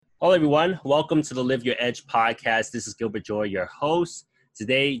Hello, everyone. Welcome to the Live Your Edge podcast. This is Gilbert Joy, your host.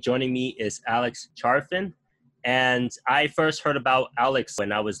 Today, joining me is Alex Charfen. And I first heard about Alex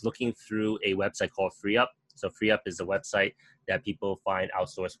when I was looking through a website called FreeUp. So FreeUp is a website that people find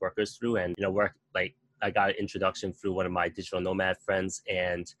outsourced workers through. And, I got an introduction through one of my digital nomad friends.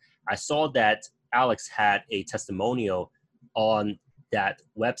 And I saw that Alex had a testimonial on that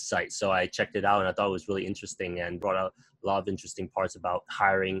website. So I checked it out and I thought it was really interesting and brought out a lot of interesting parts about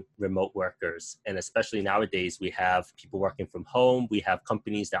hiring remote workers. And especially nowadays, we have people working from home. We have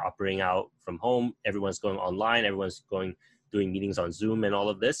companies that are operating out from home. Everyone's going online. Everyone's doing meetings on Zoom and all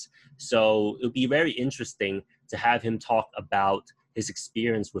of this. So it would be very interesting to have him talk about his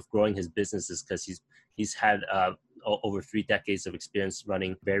experience with growing his businesses, because he's had over 3 decades of experience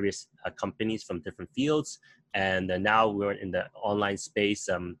running various companies from different fields. And now we're in the online space.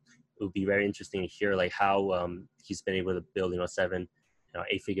 It would be very interesting to hear how he's been able to build,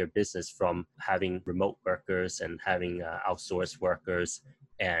 8-figure business from having remote workers and having outsourced workers,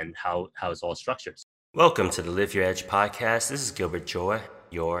 and how it's all structured. Welcome to the Live Your Edge podcast. This is Gilbert Joy,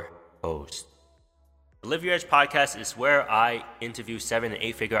 your host. The Live Your Edge podcast is where I interview 7 and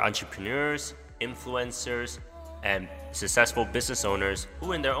 8-figure entrepreneurs, influencers, and successful business owners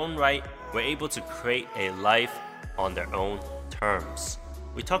who in their own right were able to create a life on their own terms.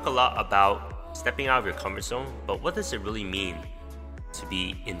 We talk a lot about stepping out of your comfort zone, but what does it really mean to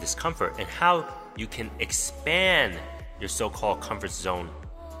be in discomfort, and how you can expand your so-called comfort zone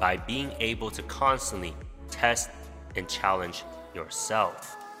by being able to constantly test and challenge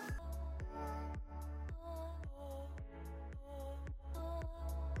yourself.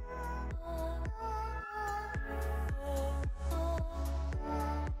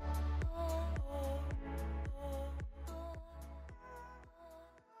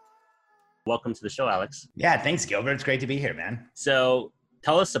 Welcome to the show, Alex. Yeah, thanks, Gilbert. It's great to be here, man. So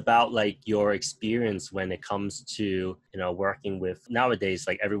tell us about your experience when it comes to, working with nowadays,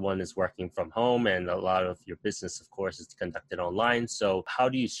 everyone is working from home and a lot of your business, of course, is conducted online. So how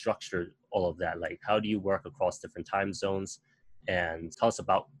do you structure all of that? How do you work across different time zones? And tell us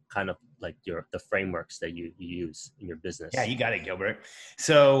about kind of the frameworks that you use in your business. Yeah, you got it, Gilbert.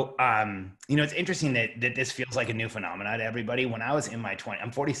 So, it's interesting that this feels like a new phenomenon to everybody. When I was in my 20s,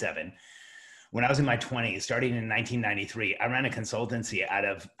 I'm 47. When I was in my 20s, starting in 1993, I ran a consultancy out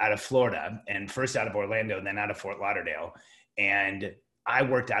of Florida, and first out of Orlando, and then out of Fort Lauderdale. And I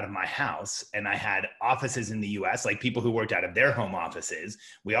worked out of my house, and I had offices in the US, people who worked out of their home offices.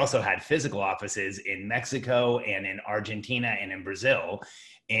 We also had physical offices in Mexico and in Argentina and in Brazil.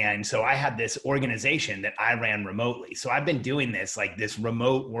 And so I had this organization that I ran remotely. So I've been doing this, this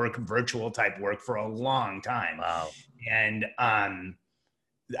remote work, virtual type work for a long time. Wow. And,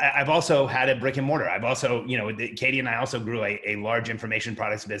 I've also had a brick and mortar. I've also, Katie and I also grew a large information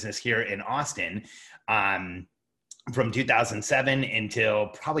products business here in Austin from 2007 until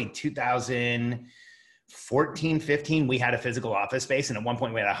probably 2014, 15. We had a physical office space. And at one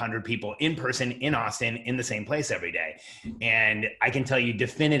point we had 100 people in person in Austin in the same place every day. And I can tell you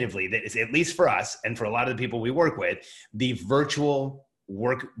definitively that it's, at least for us and for a lot of the people we work with, the virtual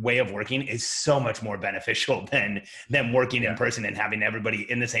way of working is so much more beneficial than working in person and having everybody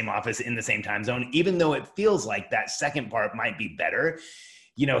in the same office in the same time zone. Even though it feels like that second part might be better,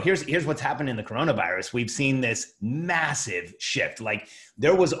 here's what's happened in the coronavirus. We've seen this massive shift.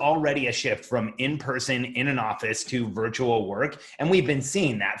 There was already a shift from in person in an office to virtual work, and we've been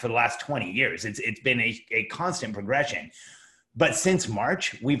seeing that for the last 20 years. It's been a constant progression. But since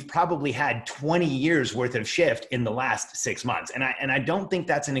March, we've probably had 20 years worth of shift in the last 6 months. And I don't think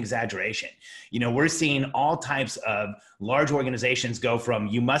that's an exaggeration. We're seeing all types of large organizations go from,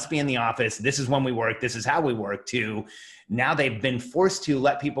 you must be in the office, this is when we work, this is how we work, to now they've been forced to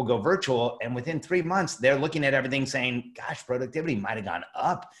let people go virtual. And within 3 months, they're looking at everything saying, gosh, productivity might've gone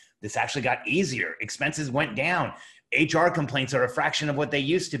up. This actually got easier. Expenses went down. HR complaints are a fraction of what they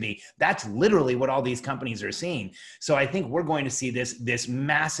used to be. That's literally what all these companies are seeing. So I think we're going to see this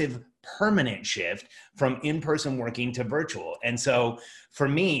massive permanent shift from in-person working to virtual. And so for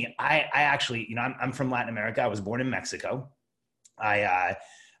me, I actually, I'm from Latin America. I was born in Mexico. I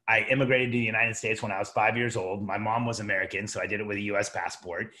immigrated to the United States when I was 5 years old. My mom was American, so I did it with a US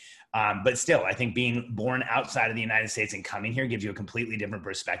passport. But still, I think being born outside of the United States and coming here gives you a completely different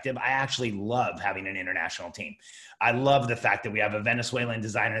perspective. I actually love having an international team. I love the fact that we have a Venezuelan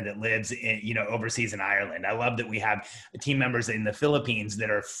designer that lives overseas in Ireland. I love that we have team members in the Philippines that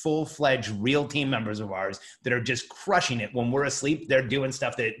are full-fledged real team members of ours that are just crushing it. When we're asleep, they're doing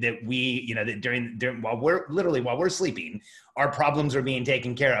stuff that we, while we're sleeping, our problems are being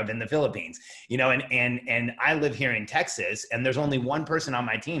taken care of in the Philippines, you know, and I live here in Texas, and there's only one person on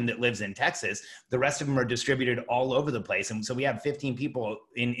my team that lives in Texas. The rest of them are distributed all over the place. And so we have 15 people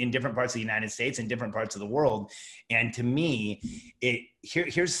in different parts of the United States and different parts of the world. And to me,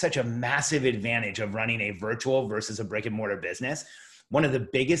 here's such a massive advantage of running a virtual versus a brick and mortar business. One of the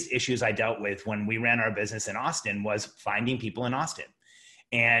biggest issues I dealt with when we ran our business in Austin was finding people in Austin.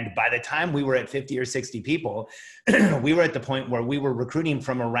 And by the time we were at 50 or 60 people, we were at the point where we were recruiting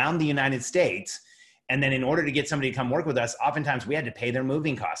from around the United States. And then in order to get somebody to come work with us, oftentimes we had to pay their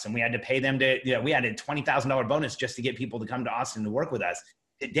moving costs, and we had to pay them to, you know, we had a $20,000 bonus just to get people to come to Austin to work with us.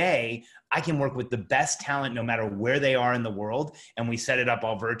 Today, I can work with the best talent no matter where they are in the world, and we set it up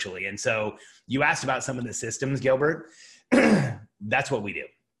all virtually. And so you asked about some of the systems, Gilbert. That's what we do.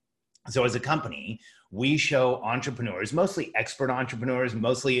 So as a company, we show entrepreneurs, mostly expert entrepreneurs,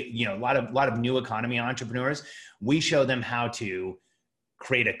 mostly, you know, a lot of new economy entrepreneurs. We show them how to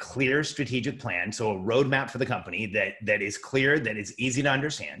create a clear strategic plan. So a roadmap for the company that is clear, that is easy to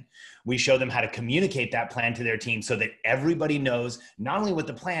understand. We show them how to communicate that plan to their team so that everybody knows not only what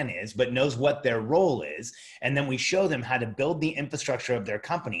the plan is, but knows what their role is. And then we show them how to build the infrastructure of their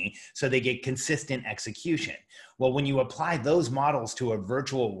company so they get consistent execution. Well, when you apply those models to a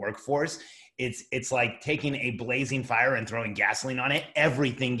virtual workforce, it's like taking a blazing fire and throwing gasoline on it.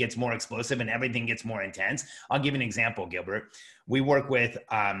 Everything gets more explosive and everything gets more intense. I'll give you an example, Gilbert. We work with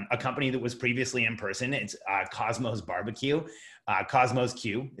a company that was previously in person. It's Cosmos Barbecue, Cosmos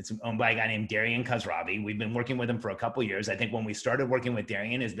Q. It's owned by a guy named Darian Khosravi. We've been working with him for a couple of years. I think when we started working with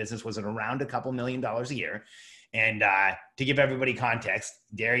Darian, his business was at around a couple $1 million a year. And to give everybody context,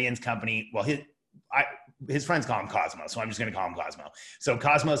 Darian's company, well, his friends call him Cosmo, so I'm just going to call him Cosmo. So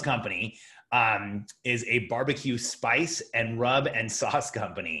Cosmo's company is a barbecue spice and rub and sauce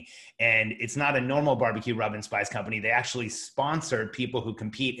company. And it's not a normal barbecue rub and spice company. They actually sponsor people who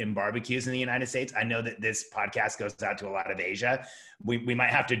compete in barbecues in the United States. I know that this podcast goes out to a lot of Asia. We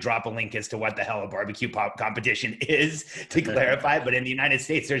might have to drop a link as to what the hell a barbecue competition is to clarify. But in the United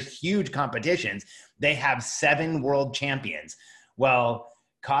States, there's huge competitions. They have 7 world champions. Well,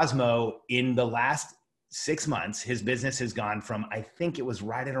 Cosmo, in the last 6 months, his business has gone from, I think it was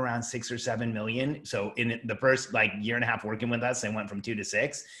right at around 6 or 7 million. So in the first year and a half working with us, they went from 2 to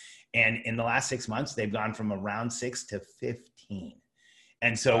 6. And in the last 6 months, they've gone from around 6 to 15.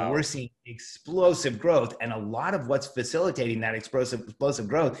 And so wow, we're seeing explosive growth. And a lot of what's facilitating that explosive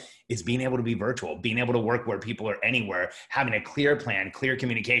growth is being able to be virtual, being able to work where people are anywhere, having a clear plan, clear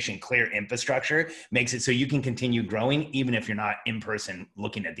communication, clear infrastructure makes it so you can continue growing, even if you're not in person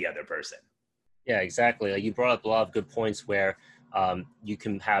looking at the other person. Yeah, exactly. Like you brought up a lot of good points where you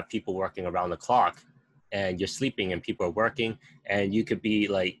can have people working around the clock and you're sleeping and people are working, and you could be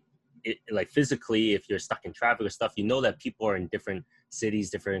like physically, if you're stuck in traffic or stuff, you know that people are in different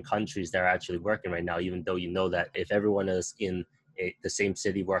cities, different countries that are actually working right now, even though you know that if everyone is in the same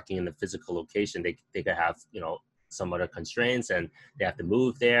city working in the physical location, they could have, you know, some other constraints and they have to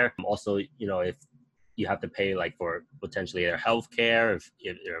move there. Also, you know, if you have to pay for potentially their health care, if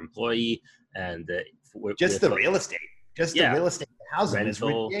they're an employee, and the real estate, the real estate, the housing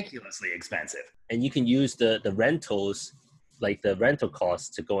rental is ridiculously expensive. And you can use the rentals, like the rental costs,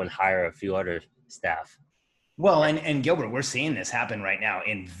 to go and hire a few other staff. Well, and Gilbert, we're seeing this happen right now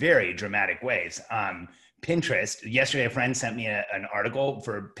in very dramatic ways. Pinterest, yesterday a friend sent me an article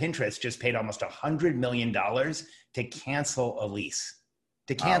for Pinterest just paid almost $100 million to cancel a lease,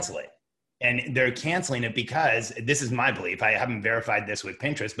 to cancel it. And they're canceling it because, this is my belief, I haven't verified this with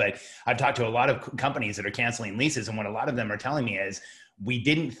Pinterest, but I've talked to a lot of companies that are canceling leases. And what a lot of them are telling me is, we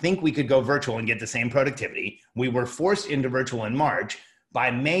didn't think we could go virtual and get the same productivity. We were forced into virtual in March.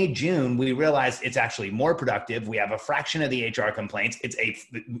 By May, June, we realized it's actually more productive. We have a fraction of the HR complaints. It's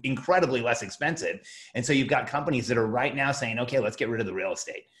incredibly less expensive. And so you've got companies that are right now saying, okay, let's get rid of the real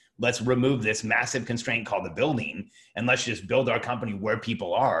estate. Let's remove this massive constraint called the building, and let's just build our company where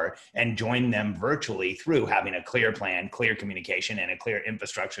people are and join them virtually through having a clear plan, clear communication, and a clear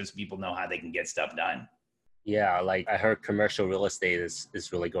infrastructure so people know how they can get stuff done. Yeah, like I heard commercial real estate is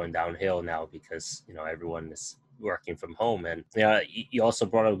really going downhill now because, you know, everyone is working from home. And yeah, you also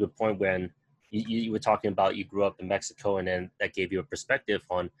brought up a good point when you were talking about you grew up in Mexico, and then that gave you a perspective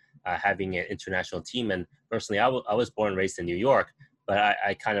on having an international team. And personally, I was born and raised in New York, but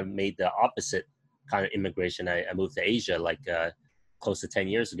I kind of made the opposite kind of immigration. I moved to Asia close to 10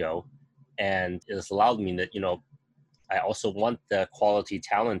 years ago. And it has allowed me that, you know, I also want the quality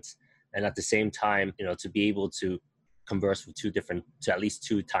talent, and at the same time, you know, to be able to converse with to at least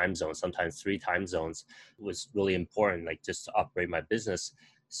 2 time zones, sometimes 3 time zones, was really important, just to operate my business.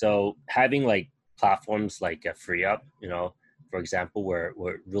 So having platforms like FreeUp, you know, for example, were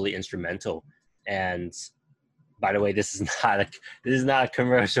really instrumental. And by the way, this is not a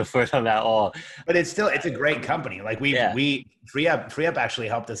commercial for them at all. But it's a great company. Like Yeah. we Free Up actually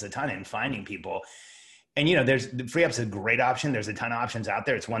helped us a ton in finding people. And there's Free Up's a great option. There's a ton of options out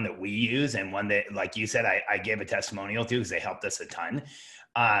there. It's one that we use, and one that, like you said, I gave a testimonial to because they helped us a ton.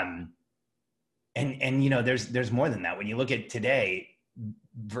 And there's more than that. When you look at today,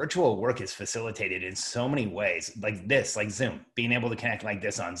 virtual work is facilitated in so many ways, like Zoom, being able to connect like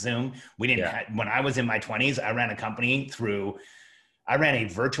this on Zoom. When I was in my 20s, I ran a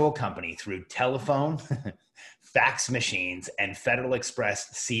virtual company through telephone, fax machines, and Federal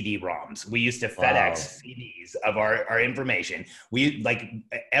Express CD-ROMs. We used to FedEx CDs of our information. We, like,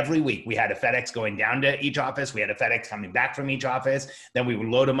 every week we had a FedEx going down to each office. We had a FedEx coming back from each office. Then we would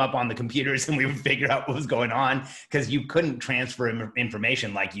load them up on the computers and we would figure out what was going on, because you couldn't transfer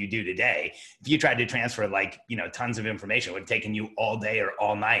information like you do today. If you tried to transfer tons of information, it would have taken you all day or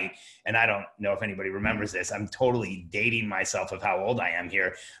all night. And I don't know if anybody remembers this. I'm totally dating myself of how old I am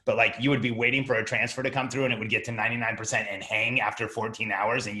here. But you would be waiting for a transfer to come through and it would get to 99% and hang after 14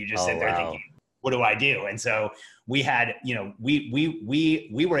 hours. And you just sit there thinking, what do I do? And so we had,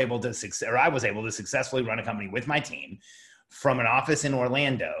 we were able to I was able to successfully run a company with my team from an office in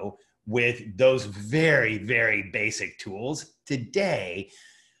Orlando with those very, very basic tools. Today,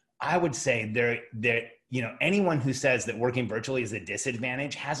 I would say anyone who says that working virtually is a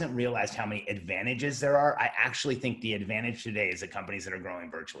disadvantage hasn't realized how many advantages there are. I actually think the advantage today is the companies that are growing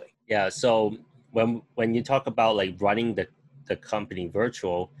virtually. Yeah. So when you talk about running the company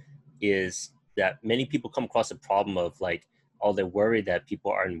virtual, is that many people come across the problem of they're worried that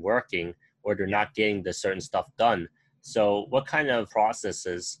people aren't working or they're not getting the certain stuff done. So what kind of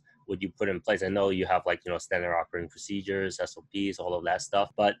processes would you put in place? I know you have standard operating procedures, SOPs, all of that stuff,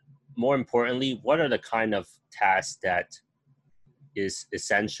 but more importantly, what are the kind of tasks that is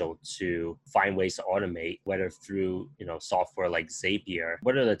essential to find ways to automate, whether through software like Zapier?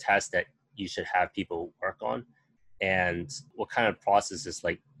 What are the tasks that you should have people work on, and what kind of processes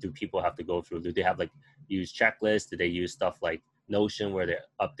do people have to go through? Do they have use checklists? Do they use stuff like Notion where they're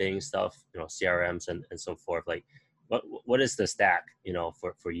updating stuff, CRMs and so forth? What is the stack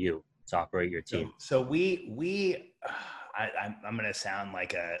for you to operate your team? So I'm going to sound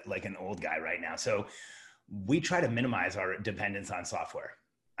like an old guy right now. So we try to minimize our dependence on software.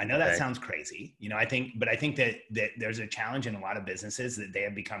 I know that sounds crazy, I think that there's a challenge in a lot of businesses that they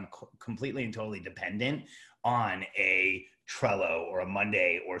have become completely and totally dependent on a Trello or a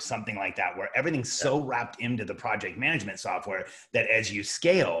Monday or something like that, where everything's so wrapped into the project management software that as you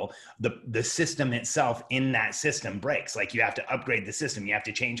scale, the system itself in that system breaks. You have to upgrade the system. You have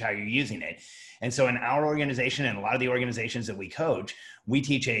to change how you're using it. And so in our organization and a lot of the organizations that we coach, we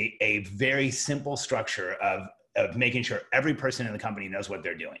teach a very simple structure of making sure every person in the company knows what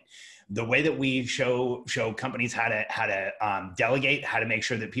they're doing. The way that we show companies how to delegate, how to make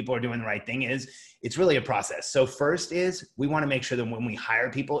sure that people are doing the right thing it's really a process. So first is we want to make sure that when we hire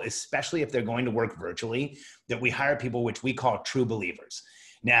people, especially if they're going to work virtually, that we hire people which we call true believers.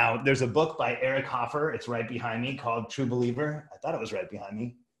 Now, there's a book by Eric Hoffer, it's right behind me, called True Believer. I thought it was right behind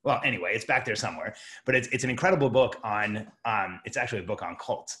me. Well, anyway, it's back there somewhere, but it's an incredible book on, it's actually a book on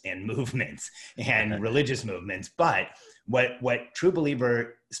cults and movements and religious movements. But what True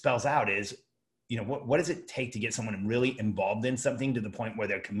Believer spells out is, what does it take to get someone really involved in something to the point where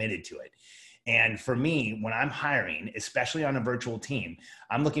they're committed to it? And for me, when I'm hiring, especially on a virtual team,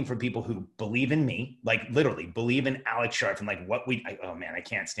 I'm looking for people who believe in me, literally believe in Alex Scharf and oh man, I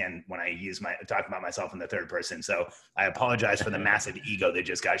can't stand when I talk about myself in the third person. So I apologize for the massive ego that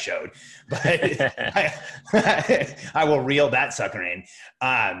just got showed, but I will reel that sucker in.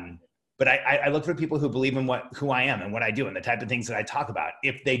 But I look for people who believe in who I am and what I do and the type of things that I talk about.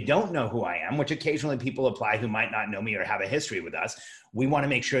 If they don't know who I am, which occasionally people apply who might not know me or have a history with us, we want to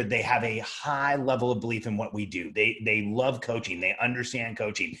make sure they have a high level of belief in what we do. They love coaching. They understand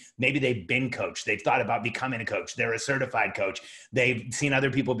coaching. Maybe they've been coached. They've thought about becoming a coach. They're a certified coach. They've seen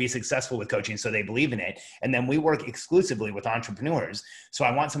other people be successful with coaching, so they believe in it. And then we work exclusively with entrepreneurs. So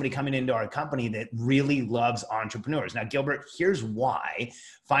I want somebody coming into our company that really loves entrepreneurs. Now, Gilbert, here's why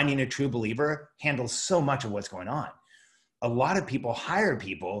finding a true believer handles so much of what's going on. A lot of people hire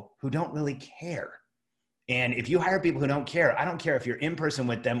people who don't really care. And if you hire people who don't care, I don't care if you're in person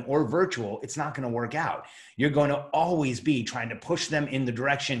with them or virtual, it's not going to work out. You're going to always be trying to push them in the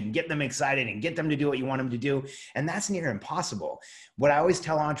direction, get them excited and get them to do what you want them to do. And that's near impossible. What I always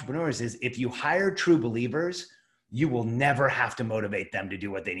tell entrepreneurs is if you hire true believers, you will never have to motivate them to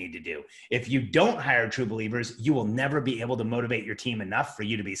do what they need to do. If you don't hire true believers, you will never be able to motivate your team enough for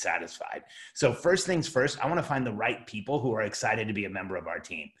you to be satisfied. So first things first, I want to find the right people who are excited to be a member of our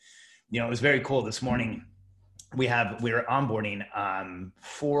team. It was very cool this morning. We were onboarding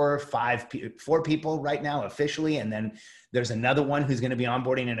four people right now officially. And then there's another one who's going to be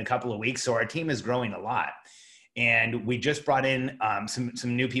onboarding in a couple of weeks. So our team is growing a lot. And we just brought in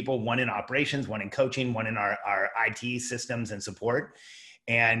some new people, one in operations, one in coaching, one in our IT systems and support.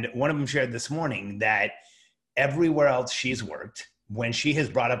 And one of them shared this morning that everywhere else she's worked, when she has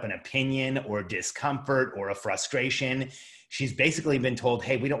brought up an opinion or discomfort or a frustration, she's basically been told,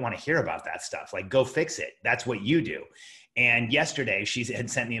 hey, we don't want to hear about that stuff. Like, go fix it. That's what you do. And yesterday she had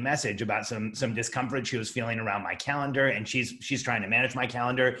sent me a message about some discomfort she was feeling around my calendar. And she's trying to manage my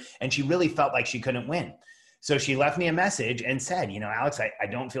calendar. And she really felt like she couldn't win. So she left me a message and said, Alex, I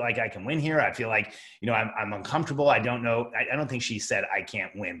don't feel like I can win here. I feel like, I'm uncomfortable. I don't know. I don't think she said I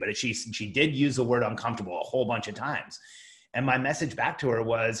can't win, but she did use the word uncomfortable a whole bunch of times. And my message back to her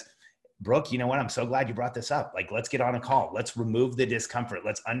was, Brooke, you know what? I'm so glad you brought this up. Like, let's get on a call. Let's remove the discomfort.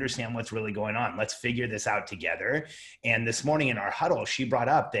 Let's understand what's really going on. Let's figure this out together. And this morning in our huddle, she brought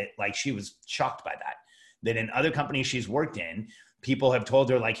up that, like, she was shocked by that in other companies she's worked in, people have told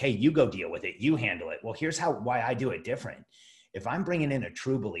her, like, hey, you go deal with it. You handle it. Well, here's why I do it different. If I'm bringing in a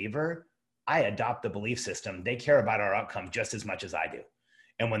true believer, I adopt the belief system. They care about our outcome just as much as I do.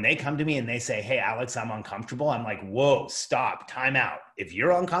 And when they come to me and they say, hey, Alex, I'm uncomfortable, I'm like, whoa, stop, time out. If you're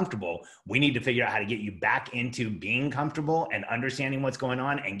uncomfortable, we need to figure out how to get you back into being comfortable and understanding what's going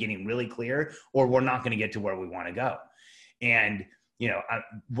on and getting really clear, or we're not going to get to where we want to go. And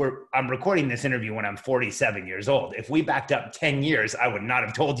I'm recording this interview when I'm 47 years old. If we backed up 10 years, I would not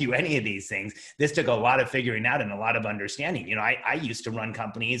have told you any of these things. This took a lot of figuring out and a lot of understanding. I used to run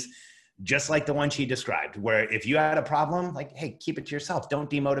companies just like the one she described, where if you had a problem, like, hey, keep it to yourself. Don't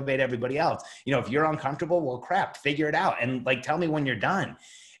demotivate everybody else. If you're uncomfortable, well, crap, figure it out. And like, tell me when you're done.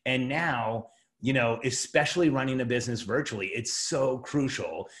 And now, especially running a business virtually, it's so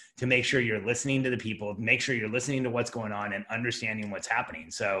crucial to make sure you're listening to the people, make sure you're listening to what's going on and understanding what's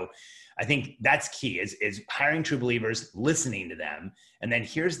happening. So I think that's key is hiring true believers, listening to them. And then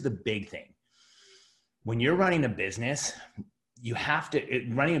here's the big thing. When you're running a business,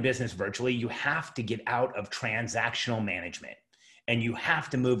 running a business virtually, you have to get out of transactional management and you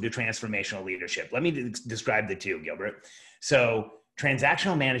have to move to transformational leadership. Let me describe the two, Gilbert. So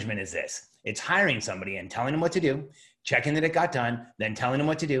transactional management is this. It's hiring somebody and telling them what to do, checking that it got done, then telling them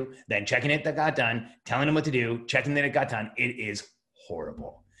what to do, then checking it that got done, telling them what to do, checking that it got done. It is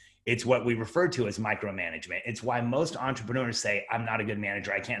horrible. It's what we refer to as micromanagement. It's why most entrepreneurs say, I'm not a good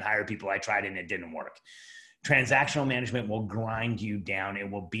manager. I can't hire people. I tried and it didn't work. Transactional management will grind you down. It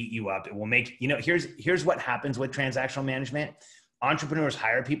will beat you up. It will make, here's what happens with transactional management. Entrepreneurs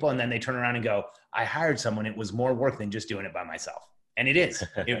hire people and then they turn around and go, I hired someone. It was more work than just doing it by myself. And it is.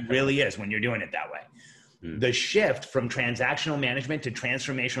 It really is when you're doing it that way. The shift from transactional management to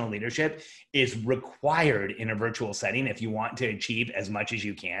transformational leadership is required in a virtual setting if you want to achieve as much as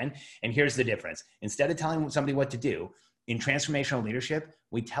you can. And here's the difference. Instead of telling somebody what to do, in transformational leadership,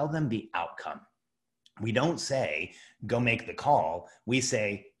 we tell them the outcome. We don't say, go make the call. We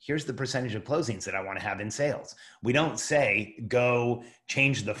say, here's the percentage of closings that I want to have in sales. We don't say, go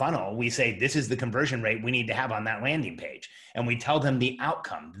change the funnel. We say, this is the conversion rate we need to have on that landing page. And we tell them the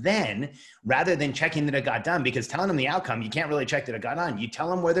outcome. Then, rather than checking that it got done, because telling them the outcome, you can't really check that it got done. You tell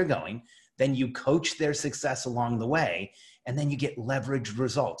them where they're going. Then you coach their success along the way. And then you get leveraged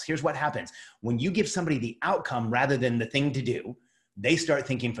results. Here's what happens. When you give somebody the outcome rather than the thing to do, they start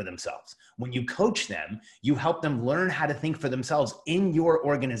thinking for themselves. When you coach them, you help them learn how to think for themselves in your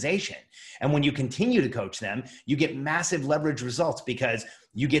organization. And when you continue to coach them, you get massive leverage results because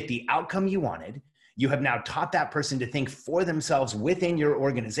you get the outcome you wanted. You have now taught that person to think for themselves within your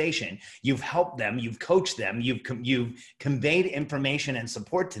organization. You've helped them, you've coached them, you've conveyed information and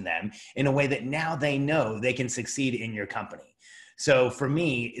support to them in a way that now they know they can succeed in your company. So for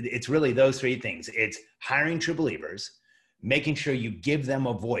me, it's really those three things. It's hiring true believers, making sure you give them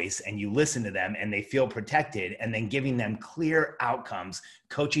a voice and you listen to them and they feel protected, and then giving them clear outcomes,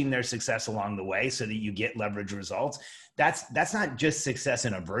 coaching their success along the way so that you get leverage results. That's not just success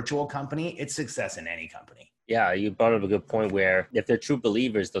in a virtual company, it's success in any company. Yeah, you brought up a good point where if they're true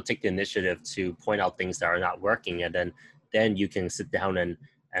believers, they'll take the initiative to point out things that are not working, and then you can sit down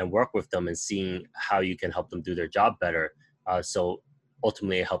and work with them and seeing how you can help them do their job better. So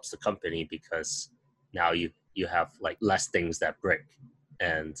ultimately it helps the company because now you have like less things that break.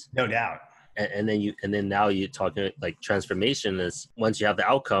 And no doubt. And then now you're talking like transformation is once you have the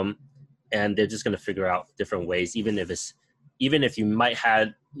outcome, and they're just going to figure out different ways, even if you might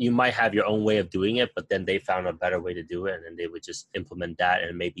have your own way of doing it, but then they found a better way to do it, and then they would just implement that,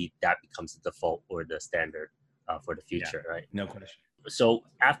 and maybe that becomes the default or the standard for the future, right? No question. So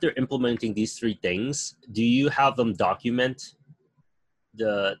after implementing these three things, do you have them document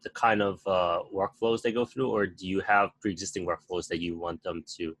the kind of workflows they go through, or do you have pre-existing workflows that you want them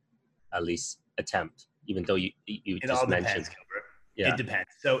to at least attempt, even though you it just all mentioned? Depends, Gilbert. Yeah. It depends.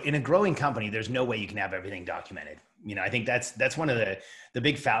 So in a growing company, there's no way you can have everything documented. I think that's one of the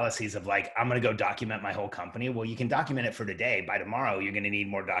big fallacies of like, I'm going to go document my whole company. Well, you can document it for today. By tomorrow, you're going to need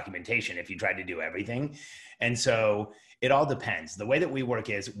more documentation if you try to do everything. And so it all depends. The way that we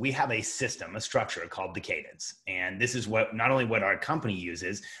work is we have a system, a structure called the Cadence. And this is not only what our company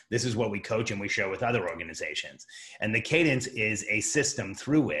uses, this is what we coach and we share with other organizations. And the Cadence is a system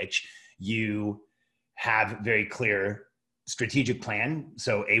through which you have very clear strategic plan.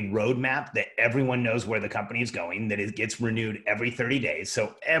 So a roadmap that everyone knows where the company is going, that it gets renewed every 30 days.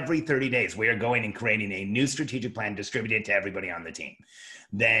 So every 30 days, we are going and creating a new strategic plan distributed to everybody on the team.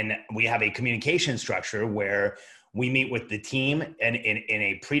 Then we have a communication structure where we meet with the team and in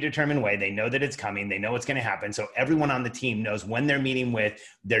a predetermined way. They know that it's coming. They know what's going to happen. So everyone on the team knows when they're meeting with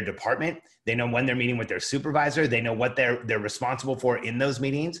their department. They know when they're meeting with their supervisor. They know what they're responsible for in those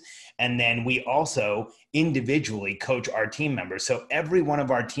meetings. And then we also individually coach our team members. So every one of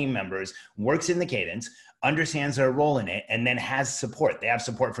our team members works in the Cadence, understands their role in it, and then has support. They have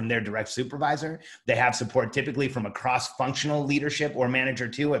support from their direct supervisor. They have support typically from a cross-functional leadership or manager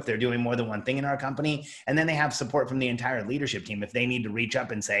too, if they're doing more than one thing in our company. And then they have support from the entire leadership team. If they need to reach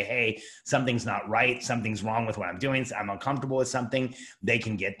up and say, hey, something's not right, something's wrong with what I'm doing, I'm uncomfortable with something, they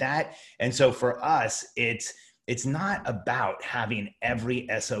can get that. And so for us, it's not about having every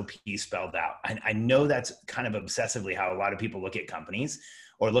SOP spelled out. I know that's kind of obsessively how a lot of people look at companies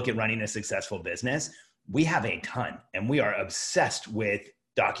or look at running a successful business. We have a ton and we are obsessed with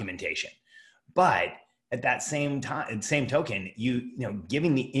documentation. But at that same token, you know,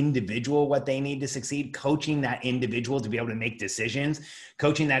 giving the individual what they need to succeed, coaching that individual to be able to make decisions,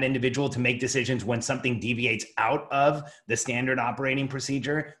 coaching that individual to make decisions when something deviates out of the standard operating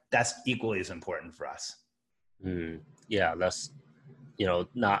procedure, that's equally as important for us. Yeah, that's,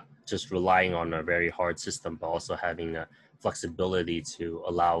 not just relying on a very hard system, but also having a flexibility to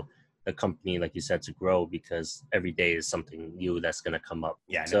allow the company, like you said, to grow, because every day is something new that's going to come up.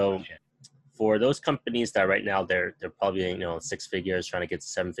 Yeah. So for those companies that right now they're probably, 6 figures trying to get to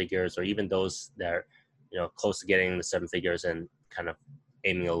 7 figures, or even those that are, close to getting the 7 figures and kind of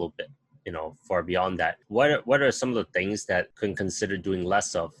aiming a little bit, far beyond that, what are some of the things that can consider doing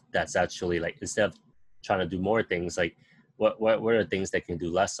less of, that's actually like, instead of trying to do more things, like what are things they can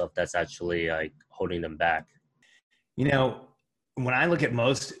do less of that's actually like holding them back? When I look at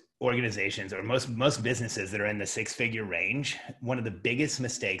most organizations or most businesses that are in the 6-figure range, one of the biggest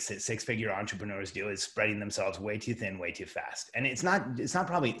mistakes that 6-figure entrepreneurs do is spreading themselves way too thin, way too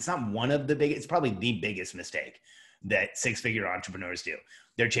not one of the biggest, it's probably the biggest mistake that 6-figure entrepreneurs do.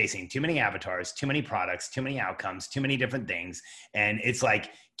 They're chasing too many avatars, too many products, too many outcomes, too many different things. And it's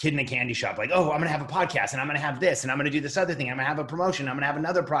like kid in a candy shop, like, oh, I'm going to have a podcast and I'm going to have this and I'm going to do this other thing. I'm going to have a promotion. I'm going to have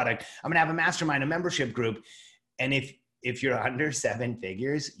another product. I'm going to have a mastermind, a membership group. And if you're under 7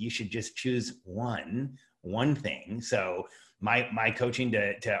 figures, you should just choose one thing. So my coaching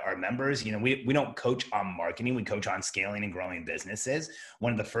to our members, we don't coach on marketing. We coach on scaling and growing businesses.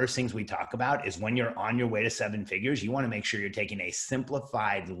 One of the first things we talk about is when you're on your way to 7 figures, you want to make sure you're taking a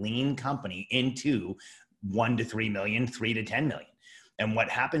simplified, lean company into 1 to 3 million, 3 to 10 million. And what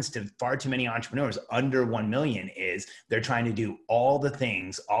happens to far too many entrepreneurs under 1 million is they're trying to do all the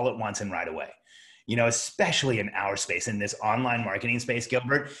things all at once and right away. Especially in our space, in this online marketing space,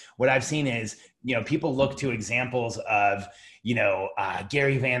 Gilbert, what I've seen is, people look to examples of,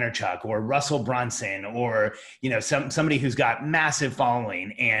 Gary Vaynerchuk or Russell Brunson or, somebody who's got massive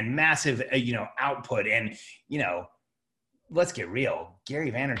following and massive, output. And, let's get real.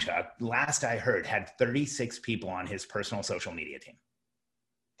 Gary Vaynerchuk, last I heard, had 36 people on his personal social media team.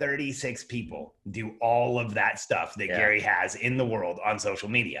 36 people do all of that stuff that Gary has in the world on social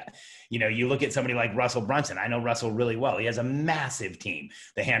media. You look at somebody like Russell Brunson. I know Russell really well. He has a massive team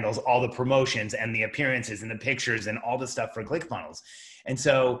that handles all the promotions and the appearances and the pictures and all the stuff for ClickFunnels. And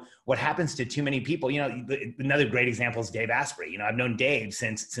so what happens to too many people, another great example is Dave Asprey. I've known Dave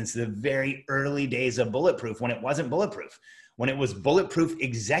since the very early days of Bulletproof, when it wasn't Bulletproof, when it was Bulletproof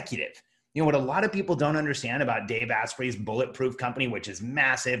Executive. What a lot of people don't understand about Dave Asprey's Bulletproof company, which is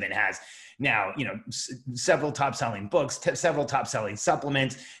massive and has now, several top-selling books, several top-selling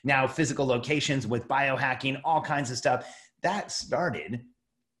supplements, now physical locations with biohacking, all kinds of stuff. That started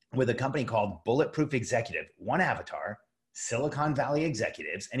with a company called Bulletproof Executive, one avatar, Silicon Valley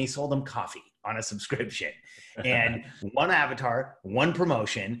executives, and he sold them coffee on a subscription. And one avatar, one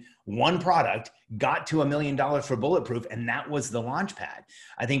promotion, one product got to $1 million for Bulletproof, and that was the launch pad.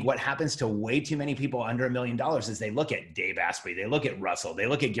 I think what happens to way too many people under $1 million is they look at Dave Asprey, they look at Russell, they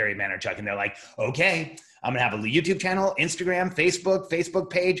look at Gary Vaynerchuk, and they're like, okay, I'm gonna have a YouTube channel, Instagram, Facebook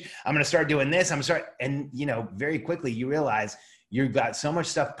page. I'm gonna start doing this. And very quickly you realize you've got so much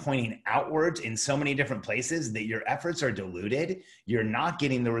stuff pointing outwards in so many different places that your efforts are diluted. You're not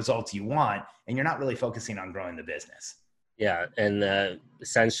getting the results you want, and you're not really focusing on growing the business. Yeah, and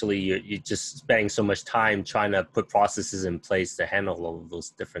essentially you're just spending so much time trying to put processes in place to handle all of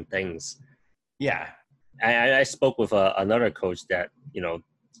those different things. Yeah. I spoke with another coach that,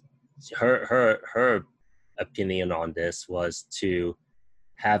 her opinion on this was to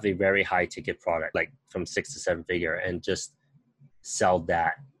have a very high ticket product, like from 6 to 7 figure, and just sell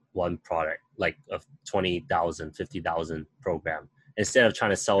that one product, like a 20,000, 50,000 program, instead of trying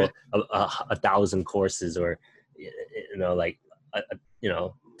to sell 1,000 courses or,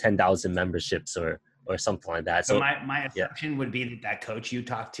 10,000 memberships or something like that. So my assumption would be that coach you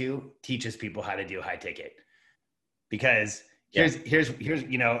talk to teaches people how to do high ticket, because here's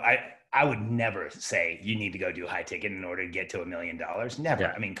I would never say you need to go do high ticket in order to get to $1 million. Never.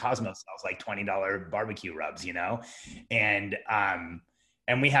 Yeah. I mean, Cosmo sells like $20 barbecue rubs, and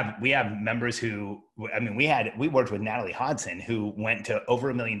we have members who, we worked with Natalie Hodson, who went to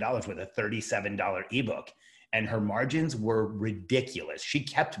over $1 million with a $37 ebook, and her margins were ridiculous. She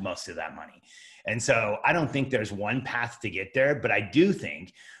kept most of that money. And so I don't think there's one path to get there, but I do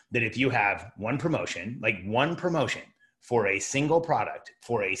think that if you have one promotion for a single product,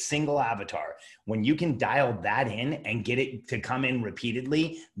 for a single avatar, when you can dial that in and get it to come in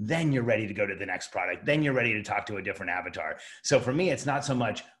repeatedly, then you're ready to go to the next product. Then you're ready to talk to a different avatar. So for me, it's not so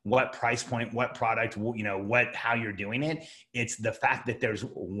much what price point, what product, how you're doing it. It's the fact that there's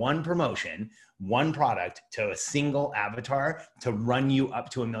one promotion, one product to a single avatar to run you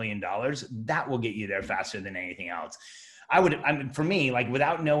up to $1 million. That will get you there faster than anything else. For me, like,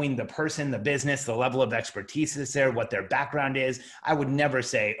 without knowing the person, the business, the level of expertise that's there, what their background is, I would never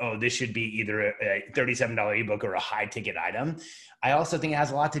say, oh, this should be either a $37 ebook or a high ticket item. I also think it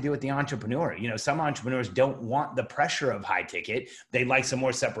has a lot to do with the entrepreneur. Some entrepreneurs don't want the pressure of high ticket. They like some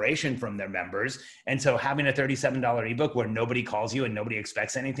more separation from their members. And so having a $37 ebook where nobody calls you and nobody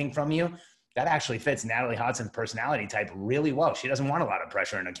expects anything from you, that actually fits Natalie Hodson's personality type really well. She doesn't want a lot of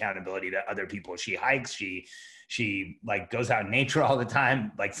pressure and accountability to other people. She hikes, she like goes out in nature all the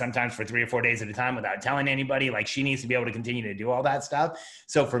time, like sometimes for 3 or 4 days at a time without telling anybody. Like, she needs to be able to continue to do all that stuff.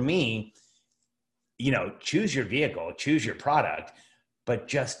 So for me, choose your vehicle, choose your product, but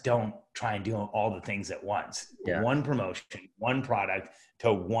just don't try and do all the things at once. Yeah. One promotion, one product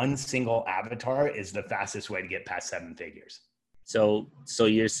to one single avatar is the fastest way to get past 7 figures. So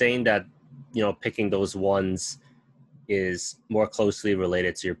you're saying that, picking those ones is more closely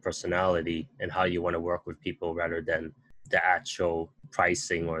related to your personality and how you want to work with people, rather than the actual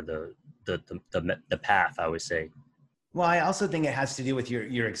pricing or the path, I would say. Well, I also think it has to do with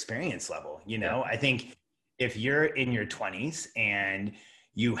your experience level. I think if you're in your 20s and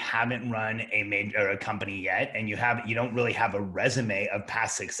you haven't run a company yet, and you don't really have a resume of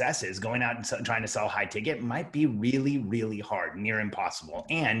past successes, going out and trying to sell high ticket might be really, really hard, near impossible,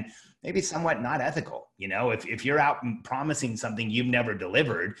 and maybe somewhat not ethical. If you're out promising something you've never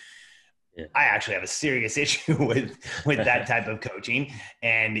delivered, yeah. I actually have a serious issue with that type of coaching.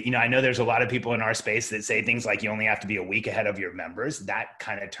 And, I know there's a lot of people in our space that say things like you only have to be a week ahead of your members. That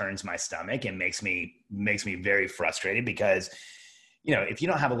kind of turns my stomach and makes me very frustrated, because if you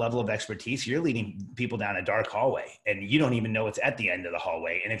don't have a level of expertise, you're leading people down a dark hallway and you don't even know what's at the end of the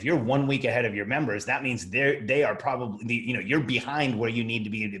hallway. And if you're 1 week ahead of your members, that means they are probably, you're behind where you need to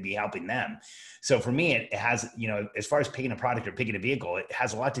be helping them. So for me, it has, as far as picking a product or picking a vehicle, it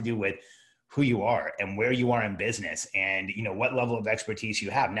has a lot to do with who you are and where you are in business and, what level of expertise you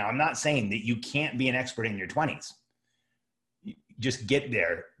have. Now, I'm not saying that you can't be an expert in your 20s. Just get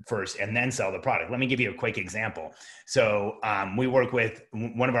there first and then sell the product. Let me give you a quick example. So we work with,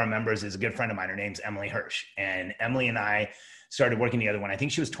 one of our members is a good friend of mine. Her name's Emily Hirsch. And Emily and I started working together when I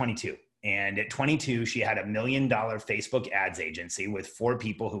think she was 22. And at 22, she had $1 million Facebook ads agency with 4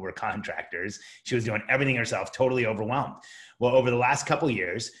 people who were contractors. She was doing everything herself, totally overwhelmed. Well, over the last couple of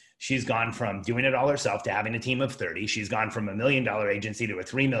years, she's gone from doing it all herself to having a team of 30. She's gone from $1 million agency to a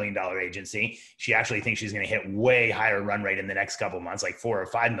 $3 million agency. She actually thinks she's going to hit way higher run rate in the next couple of months, like $4 or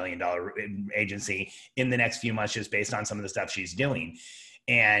 $5 million agency in the next few months, just based on some of the stuff she's doing.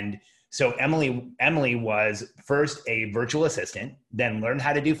 And So Emily was first a virtual assistant, then learned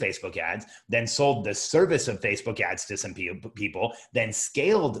how to do Facebook ads, then sold the service of Facebook ads to some people, then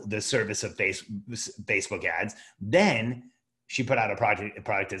scaled the service of Facebook ads, then she put out a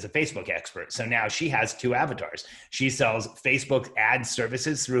product as a Facebook expert. So now she has two avatars. She sells Facebook ad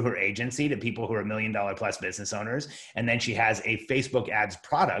services through her agency to people who are $1 million plus business owners. And then she has a Facebook ads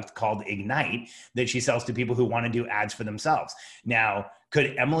product called Ignite that she sells to people who want to do ads for themselves. Now,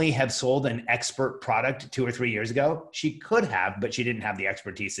 could Emily have sold an expert product 2 or 3 years ago? She could have, but she didn't have the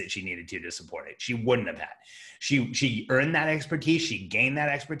expertise that she needed to support it. She wouldn't have had. She earned that expertise. She gained that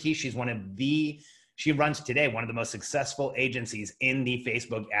expertise. She runs today one of the most successful agencies in the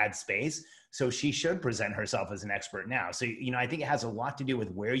Facebook ad space. So she should present herself as an expert now. So, I think it has a lot to do with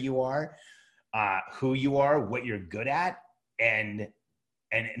where you are, who you are, what you're good at. And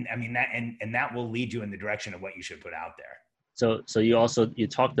I mean, that will lead you in the direction of what you should put out there. So you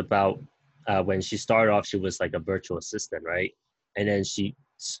talked about when she started off, she was like a virtual assistant, right? And then she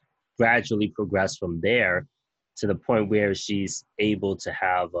gradually progressed from there to the point where she's able to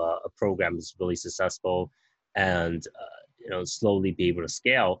have a program that's really successful and slowly be able to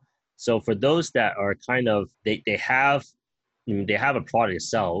scale. So for those that are kind of they have a product to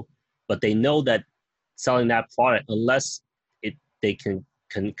sell, but they know that selling that product, unless they can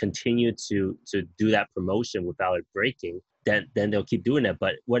continue to do that promotion without it breaking, then they'll keep doing it.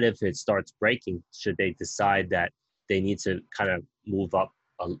 But what if it starts breaking? Should they decide that they need to kind of move up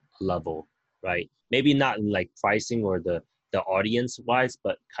a level, right? Maybe not in like pricing or the audience wise,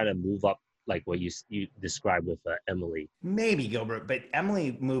 but kind of move up like what you described with Emily. Maybe, Gilbert, but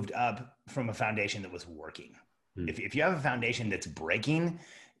Emily moved up from a foundation that was working. If you have a foundation that's breaking,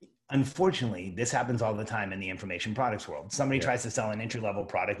 unfortunately, this happens all the time in the information products world. Somebody tries to sell an entry-level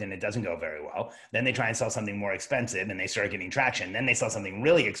product and it doesn't go very well. Then they try and sell something more expensive and they start getting traction. Then they sell something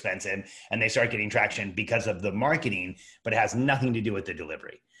really expensive and they start getting traction because of the marketing, but it has nothing to do with the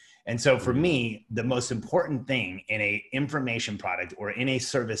delivery. And so for me, the most important thing in a information product or in a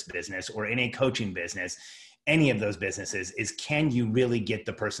service business or in a coaching business, any of those businesses, is can you really get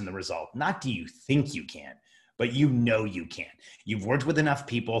the person the result? Not do you think you can, but you can. You've worked with enough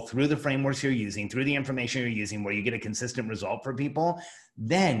people through the frameworks you're using, through the information you're using, where you get a consistent result for people.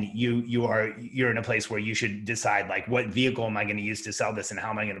 Then you're in a place where you should decide, like, what vehicle am I going to use to sell this and how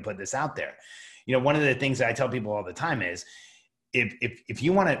am I going to put this out there? One of the things that I tell people all the time is, if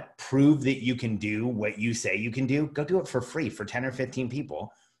you want to prove that you can do what you say you can do, go do it for free for 10 or 15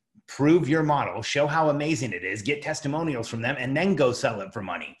 people. Prove your model, show how amazing it is, get testimonials from them, and then go sell it for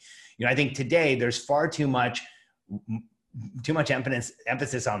money. I think today there's far too much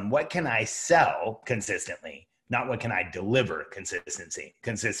emphasis on what can I sell consistently, not what can I deliver consistently.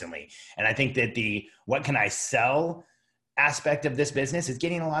 And I think that the what can I sell aspect of this business is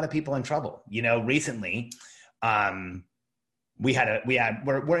getting a lot of people in trouble. Recently,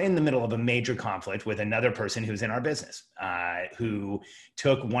 we're in the middle of a major conflict with another person who's in our business, who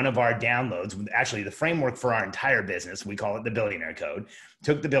took one of our downloads, actually the framework for our entire business, we call it the Billionaire Code,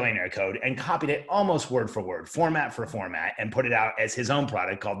 took the Billionaire Code and copied it almost word for word, format for format, and put it out as his own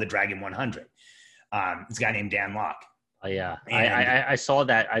product called the Dragon 100. It's a guy named Dan Locke. Oh, yeah. I saw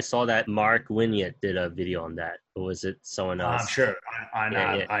that Mark Winyett did a video on that. Or was it someone else? Sure. On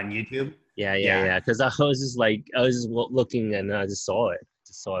YouTube. Yeah. Because I was just looking and I just saw it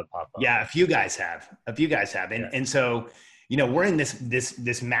pop up. Yeah, a few guys have. And so, we're in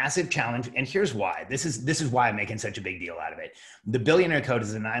this massive challenge. And here's why. This is why I'm making such a big deal out of it. The Billionaire Code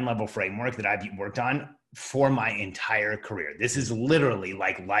is a 9-level framework that I've worked on for my entire career. This is literally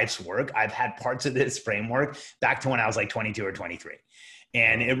like life's work. I've had parts of this framework back to when I was like 22 or 23.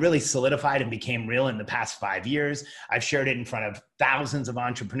 And it really solidified and became real in the past 5 years. I've shared it in front of thousands of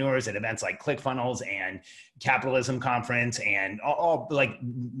entrepreneurs at events like ClickFunnels and Capitalism Conference and all like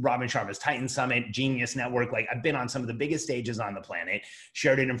Robin Sharma's Titan Summit, Genius Network. Like, I've been on some of the biggest stages on the planet,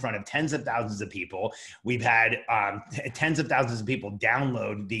 shared it in front of tens of thousands of people. We've had tens of thousands of people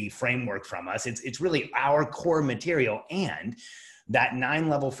download the framework from us. It's really our core material. And that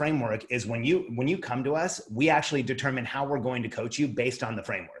 9-level framework is when you come to us, we actually determine how we're going to coach you based on the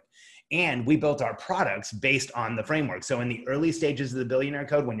framework. And we built our products based on the framework. So in the early stages of the Billionaire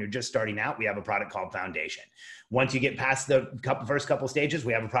Code, when you're just starting out, we have a product called Foundation. Once you get past the first couple stages,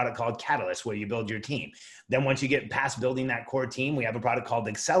 we have a product called Catalyst, where you build your team. Then once you get past building that core team, we have a product called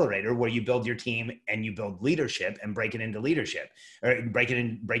Accelerator, where you build your team and you build leadership and break it into leadership, or break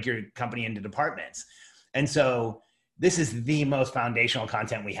your company into departments. And so this is the most foundational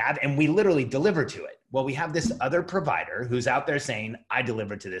content we have, and we literally deliver to it. Well, we have this other provider who's out there saying, I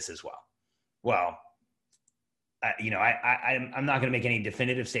deliver to this as well. Well, I'm not going to make any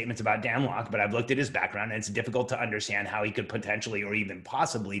definitive statements about Dan Lok, but I've looked at his background, and it's difficult to understand how he could potentially or even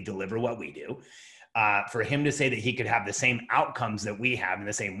possibly deliver what we do. For him to say that he could have the same outcomes that we have in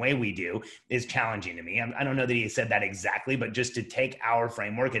the same way we do is challenging to me. I don't know that he said that exactly, but just to take our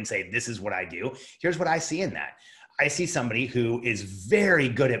framework and say, this is what I do. Here's what I see in that. I see somebody who is very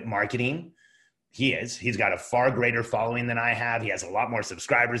good at marketing. He's got a far greater following than I have. He has a lot more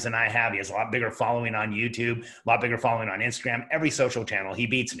subscribers than I have. He has a lot bigger following on YouTube, a lot bigger following on Instagram, every social channel. He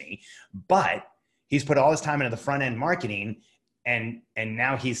beats me, but he's put all his time into the front end marketing. And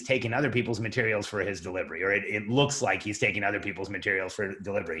now he's taking other people's materials for his delivery, or it looks like he's taking other people's materials for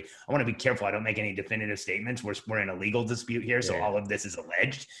delivery. I want to be careful. I don't make any definitive statements. We're in a legal dispute here. So all of this is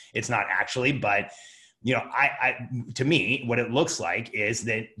alleged. It's not actually, but to me, what it looks like is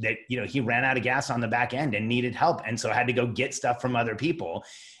that he ran out of gas on the back end and needed help. And so had to go get stuff from other people.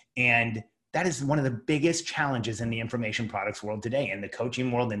 And that is one of the biggest challenges in the information products world today, in the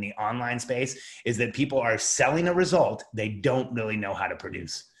coaching world, in the online space, is that people are selling a result they don't really know how to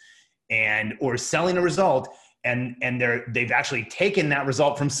produce, or selling a result and they've actually taken that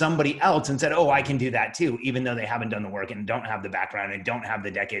result from somebody else and said, oh, I can do that too, even though they haven't done the work and don't have the background and don't have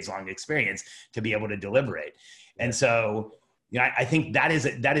the decades-long experience to be able to deliver it. And so, I think that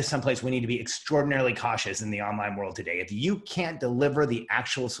is someplace we need to be extraordinarily cautious in the online world today. If you can't deliver the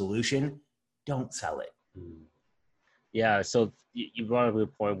actual solution, don't sell it. Yeah. So you brought up a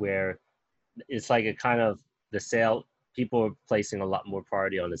point where it's like a kind of the sale, people are placing a lot more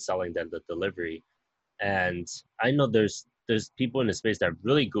priority on the selling than the delivery. And I know there's people in the space that are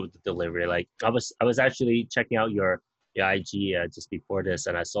really good with the delivery. Like I was actually checking out your IG just before this,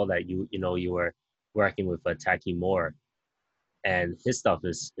 and I saw that you were working with Taki Moore, and his stuff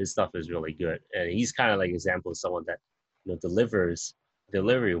is really good. And he's kind of like an example of someone that delivers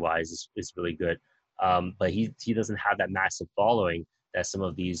delivery wise is really good. But he doesn't have that massive following that some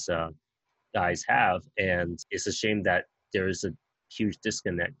of these guys have, and it's a shame that there is a huge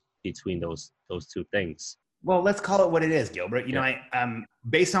disconnect between those two things. Well, let's call it what it is, Gilbert. I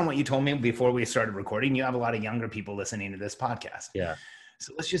based on what you told me before we started recording, you have a lot of younger people listening to this podcast. Yeah.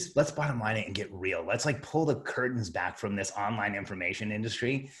 So let's bottom line it and get real. Let's pull the curtains back from this online information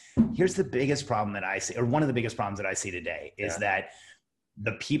industry. Here's the biggest problem that I see, or one of the biggest problems that I see today, is that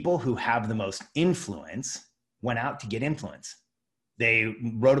the people who have the most influence went out to get influence. They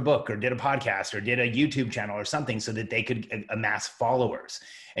wrote a book or did a podcast or did a YouTube channel or something so that they could amass followers.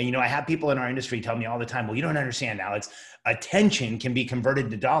 And, I have people in our industry tell me all the time, well, you don't understand, Alex, attention can be converted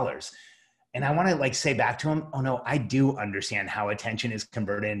to dollars. And I want to say back to them, oh no, I do understand how attention is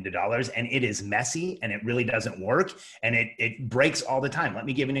converted into dollars, and it is messy and it really doesn't work. And it breaks all the time. Let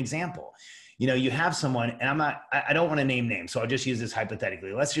me give you an example. You have someone, and I don't want to name names, so I'll just use this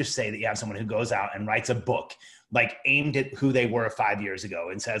hypothetically. Let's just say that you have someone who goes out and writes a book, aimed at who they were 5 years ago,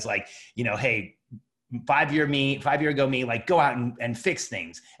 and says hey, 5 year ago me, go out and fix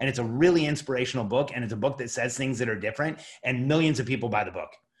things. And it's a really inspirational book. And it's a book that says things that are different, and millions of people buy the book.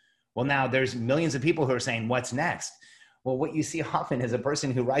 Well, now there's millions of people who are saying, what's next? Well, what you see often is a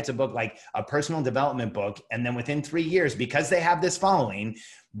person who writes a book, like a personal development book, and then within 3 years, because they have this following,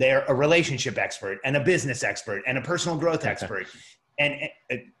 they're a relationship expert and a business expert and a personal growth expert. And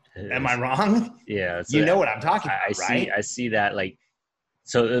am I wrong? Yeah. So you know what I'm talking about, right? I see that.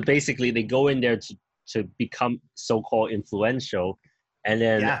 So basically they go in there to become so-called influential, and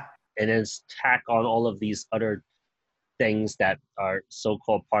then tack on all of these other things that are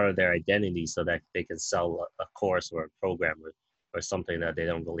so-called part of their identity so that they can sell a course or a program or something that they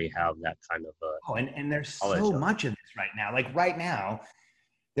don't really have that kind of and there's so much of this right now. Right now,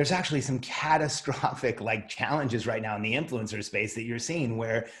 there's actually some catastrophic challenges right now in the influencer space that you're seeing,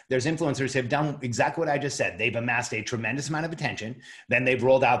 where there's influencers who have done exactly what I just said. They've amassed a tremendous amount of attention. Then they've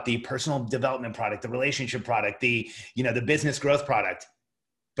rolled out the personal development product, the relationship product, the business growth product.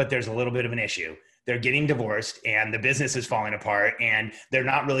 But there's a little bit of an issue. They're getting divorced and the business is falling apart and they're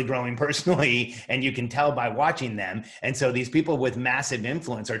not really growing personally. And you can tell by watching them. And so these people with massive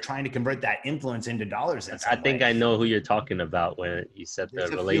influence are trying to convert that influence into dollars. I think I know who you're talking about when you said the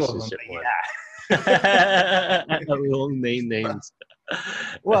relationship one. We won't name names.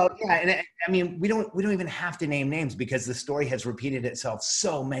 Well, yeah, and I mean, we don't even have to name names, because the story has repeated itself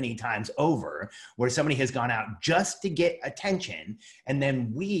so many times over, where somebody has gone out just to get attention, and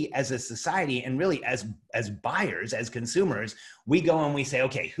then we as a society, and really as buyers, as consumers, we go and we say,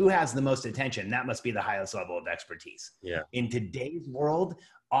 okay, who has the most attention? That must be the highest level of expertise. Yeah. In today's world,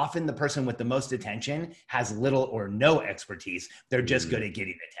 often the person with the most attention has little or no expertise. They're just good at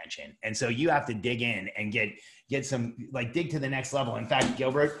getting attention. And so you have to dig in and get some, dig to the next level. In fact,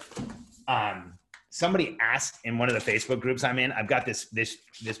 Gilbert, Somebody asked in one of the Facebook groups I'm in, I've got this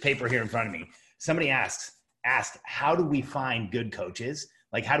paper here in front of me. Somebody asked, how do we find good coaches?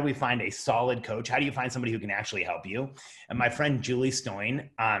 Like, how do we find a solid coach? How do you find somebody who can actually help you? And my friend Julie Stone,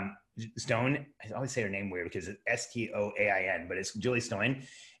 I always say her name weird because it's Stoain, but it's Julie Stone.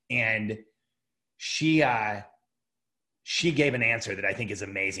 And she gave an answer that I think is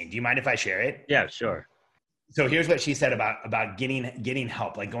amazing. Do you mind if I share it? Yeah, sure. So here's what she said about getting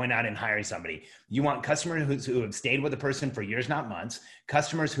help, like going out and hiring somebody. You want customers who have stayed with a person for years, not months,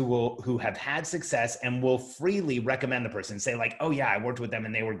 customers who have had success and will freely recommend the person, say like, oh yeah, I worked with them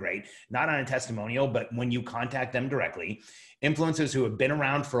and they were great. Not on a testimonial, but when you contact them directly. Influencers who have been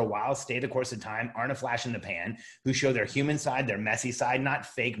around for a while, stay the course of time, aren't a flash in the pan, who show their human side, their messy side, not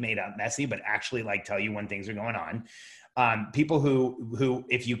fake made up messy, but actually like tell you when things are going on. People who,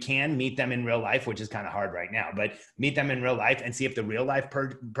 if you can meet them in real life, which is kind of hard right now, but meet them in real life and see if the real life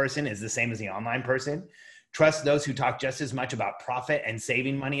person is the same as the online person. Trust those who talk just as much about profit and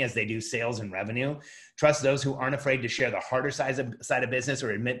saving money as they do sales and revenue. Trust those who aren't afraid to share the harder side of business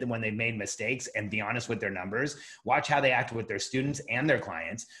or admit that when they've made mistakes and be honest with their numbers. Watch how they act with their students and their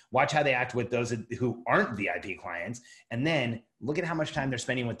clients. Watch how they act with those who aren't VIP clients. And then look at how much time they're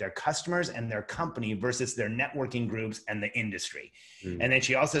spending with their customers and their company versus their networking groups and the industry. And then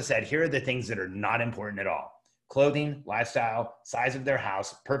she also said, here are the things that are not important at all. Clothing, lifestyle, size of their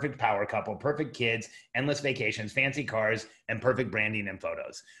house, perfect power couple, perfect kids, endless vacations, fancy cars, and perfect branding and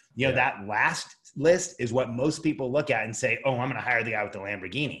photos. You know, that last list is what most people look at and say, oh, I'm going to hire the guy with the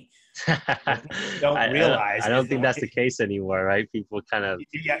Lamborghini. I don't think that's the case anymore, right? People kind of.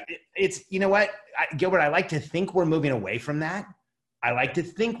 Yeah, it's, you know what, Gilbert, I like to think we're moving away from that.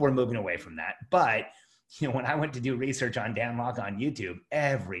 But you know, when I went to do research on Dan Lok on YouTube,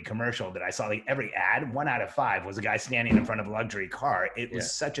 every commercial that I saw, like every ad, 1 out of 5 was a guy standing in front of a luxury car. It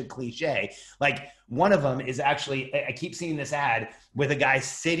was such a cliche. Like one of them is actually, I keep seeing this ad with a guy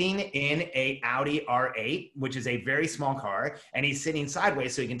sitting in a Audi R8, which is a very small car. And he's sitting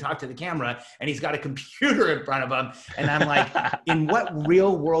sideways so he can talk to the camera. And he's got a computer in front of him. And I'm like, in what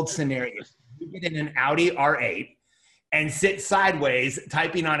real world scenario you get in an Audi R8 and sit sideways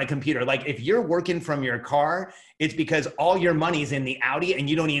typing on a computer? Like if you're working from your car, it's because all your money's in the Audi and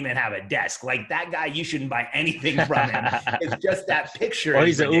you don't even have a desk. Like that guy, you shouldn't buy anything from him. It's just that picture. Or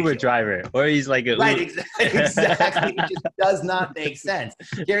he's an Uber driver. Or he's like a right, exactly. It just does not make sense.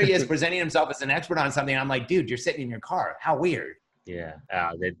 Here he is presenting himself as an expert on something. I'm like, dude, you're sitting in your car. How weird. Yeah.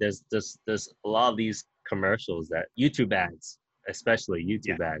 There's a lot of these commercials that YouTube ads, especially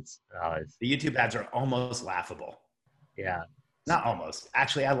YouTube ads. The YouTube ads are almost laughable. Yeah. Not almost.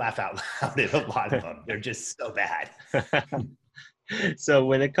 Actually, I laugh out loud at a lot of them. They're just so bad. So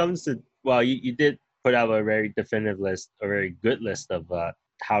when it comes to, well, you did put out a very definitive list, a very good list of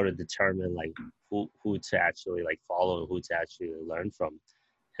how to determine like who to actually like follow and who to actually learn from.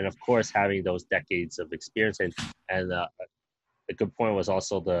 And of course, having those decades of experience and a good point was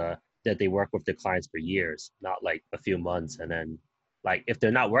also that they work with the clients for years, not like a few months. And then like, if they're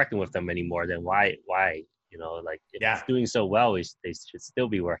not working with them anymore, then why? You know, like if it's doing so well, they should still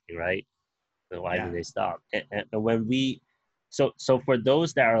be working, right? So why do they stop? And when so for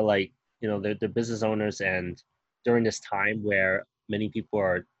those that are like, you know, they're business owners, and during this time where many people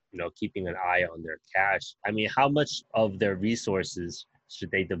are, you know, keeping an eye on their cash, I mean, how much of their resources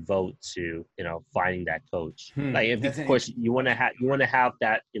should they devote to, you know, finding that coach? Like, if of course you want to have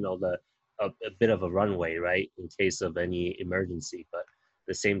that, you know, a bit of a runway, right, in case of any emergency, but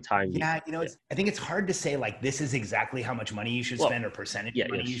the same time. Yeah, you know, I think it's hard to say like this is exactly how much money you should spend or percentage of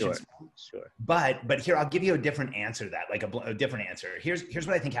money you should spend. Sure. But here, I'll give you a different answer to that, like a different answer. Here's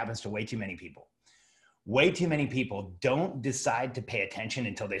what I think happens to way too many people. Way too many people don't decide to pay attention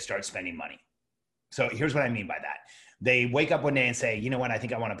until they start spending money. So here's what I mean by that. They wake up one day and say, you know what, I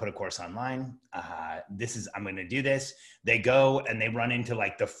think I want to put a course online. I'm going to do this. They go and they run into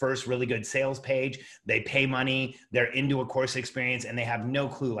like the first really good sales page. They pay money. They're into a course experience and they have no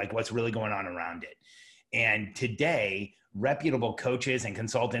clue like what's really going on around it. And today, reputable coaches and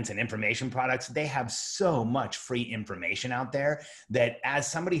consultants and information products, they have so much free information out there that as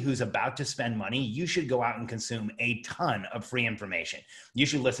somebody who's about to spend money, you should go out and consume a ton of free information. You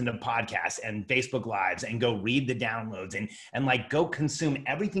should listen to podcasts and Facebook Lives and go read the downloads and like go consume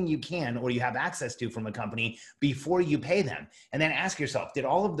everything you can or you have access to from a company before you pay them. And then ask yourself, did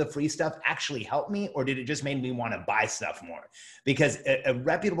all of the free stuff actually help me, or did it just make me want to buy stuff more? Because a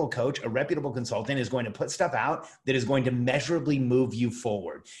reputable coach, a reputable consultant is going to put stuff out that is going to measurably move you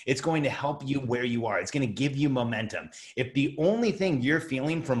forward. It's going to help you where you are. It's going to give you momentum. If the only thing you're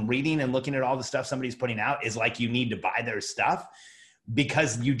feeling from reading and looking at all the stuff somebody's putting out is like you need to buy their stuff,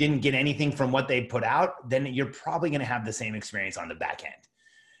 because you didn't get anything from what they put out, then you're probably going to have the same experience on the back end.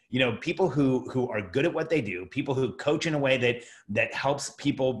 You know, people who are good at what they do, people who coach in a way that helps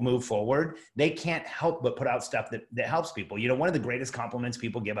people move forward, they can't help but put out stuff that helps people. You know, one of the greatest compliments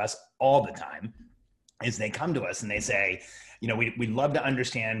people give us all the time is they come to us and they say, you know, we'd love to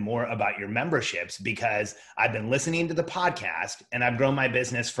understand more about your memberships because I've been listening to the podcast and I've grown my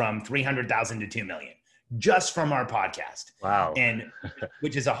business from 300,000 to 2 million just from our podcast. Wow. And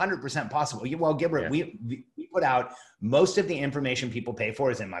which is 100% possible. Well, Gilbert, we put out most of the information people pay for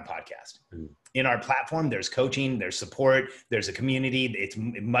is in my podcast. In our platform, there's coaching, there's support, there's a community. It's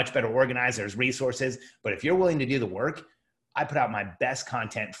much better organized. There's resources. But if you're willing to do the work, I put out my best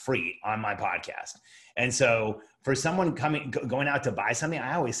content free on my podcast. And so for someone going out to buy something,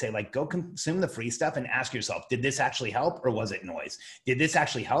 I always say, like, go consume the free stuff and ask yourself, did this actually help or was it noise? Did this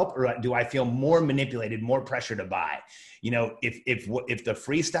actually help or do I feel more manipulated, more pressure to buy? You know, if the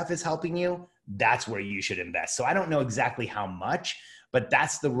free stuff is helping you, that's where you should invest. So I don't know exactly how much, but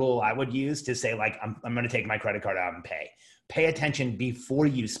that's the rule I would use to say, like, I'm going to take my credit card out and pay attention before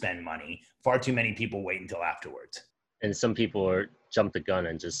you spend money. Far too many people wait until afterwards. And some people jump the gun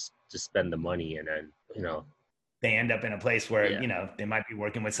and just spend the money, and then, you know, they end up in a place where, you know, they might be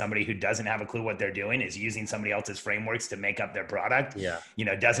working with somebody who doesn't have a clue what they're doing, is using somebody else's frameworks to make up their product, you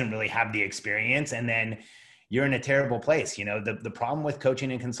know, doesn't really have the experience. And then you're in a terrible place. You know, the problem with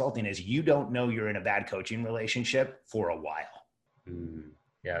coaching and consulting is you don't know you're in a bad coaching relationship for a while.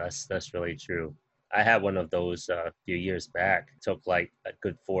 Yeah, that's really true. I had one of those a few years back. It took like a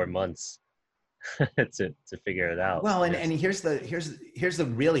good 4 months to figure it out. Well, and here's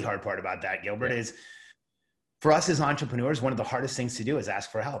the really hard part about that, Gilbert, is for us as entrepreneurs, one of the hardest things to do is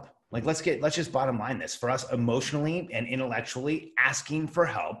ask for help. Like, let's just bottom line this. For us, emotionally and intellectually, asking for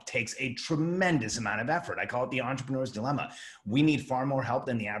help takes a tremendous amount of effort. I call it the entrepreneur's dilemma. We need far more help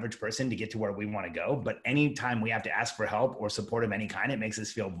than the average person to get to where we want to go. But anytime we have to ask for help or support of any kind, it makes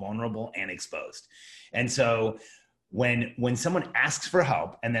us feel vulnerable and exposed. And so when someone asks for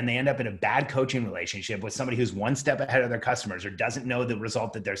help and then they end up in a bad coaching relationship with somebody who's one step ahead of their customers or doesn't know the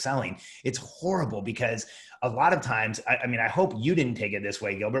result that they're selling, it's horrible, because a lot of times, I mean, I hope you didn't take it this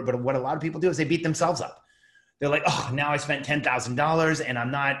way, Gilbert, but what a lot of people do is they beat themselves up. They're like, oh, now I spent $10,000 and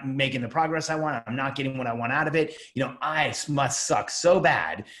I'm not making the progress I want. I'm not getting what I want out of it. You know, I must suck so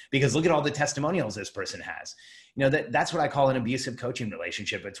bad because look at all the testimonials this person has. You know, that's what I call an abusive coaching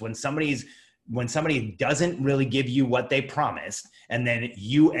relationship. It's when somebody doesn't really give you what they promised, and then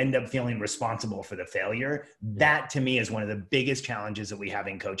you end up feeling responsible for the failure. That to me is one of the biggest challenges that we have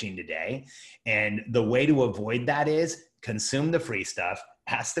in coaching today. And the way to avoid that is consume the free stuff,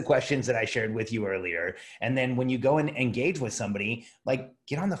 ask the questions that I shared with you earlier. And then when you go and engage with somebody, like,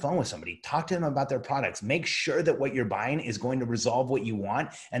 get on the phone with somebody, talk to them about their products, make sure that what you're buying is going to resolve what you want.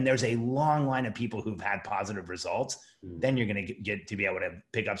 And there's a long line of people who've had positive results. Then you're going to get to be able to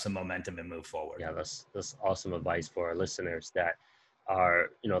pick up some momentum and move forward. Yeah, that's awesome advice for our listeners that are,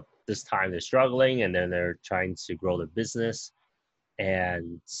 you know, this time they're struggling and then they're trying to grow their business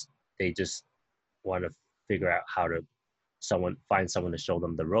and they just want to figure out how to find someone to show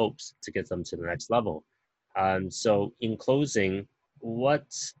them the ropes to get them to the next level. So in closing,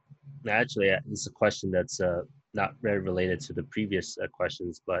 actually, this is a question that's not very related to the previous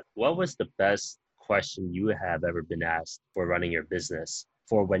questions, but what was the best question you have ever been asked for running your business?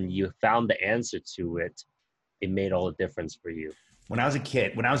 For when you found the answer to it, it made all the difference for you. When I was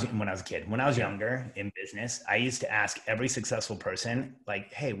younger in business, I used to ask every successful person,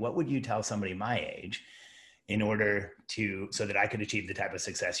 like, hey, what would you tell somebody my age in order so that I could achieve the type of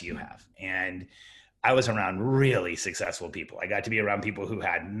success you have? And I was around really successful people. I got to be around people who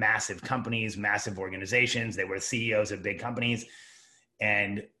had massive companies, massive organizations. They were CEOs of big companies.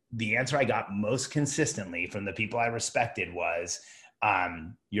 And the answer I got most consistently from the people I respected was,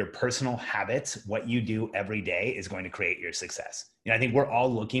 your personal habits, what you do every day is going to create your success. You know, I think we're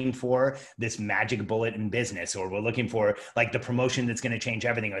all looking for this magic bullet in business, or we're looking for like the promotion that's going to change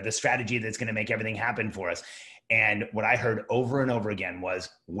everything, or the strategy that's going to make everything happen for us. And what I heard over and over again was,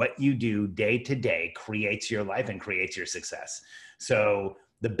 what you do day to day creates your life and creates your success. So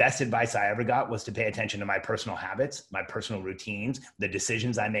the best advice I ever got was to pay attention to my personal habits, my personal routines, the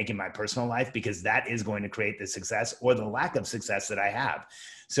decisions I make in my personal life, because that is going to create the success or the lack of success that I have.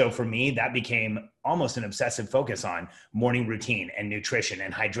 So for me, that became almost an obsessive focus on morning routine and nutrition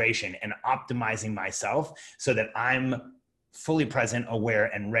and hydration and optimizing myself so that I'm fully present, aware,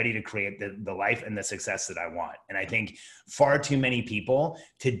 and ready to create the life and the success that I want. And I think far too many people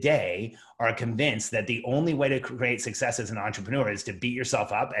today are convinced that the only way to create success as an entrepreneur is to beat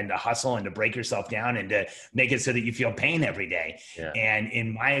yourself up and to hustle and to break yourself down and to make it so that you feel pain every day. Yeah. And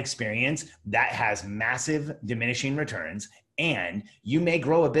in my experience, that has massive diminishing returns. And you may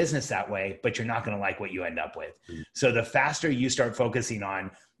grow a business that way, but you're not going to like what you end up with. So the faster you start focusing on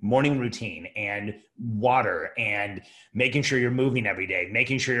morning routine and water and making sure you're moving every day,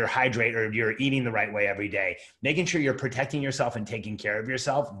 making sure you're hydrated or you're eating the right way every day, making sure you're protecting yourself and taking care of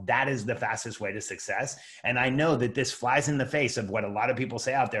yourself, that is the fastest way to success. And I know that this flies in the face of what a lot of people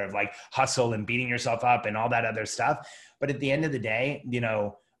say out there of like hustle and beating yourself up and all that other stuff. But at the end of the day, you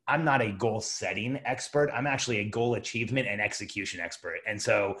know, I'm not a goal setting expert. I'm actually a goal achievement and execution expert. And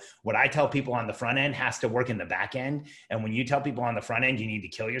so what I tell people on the front end has to work in the back end. And when you tell people on the front end, you need to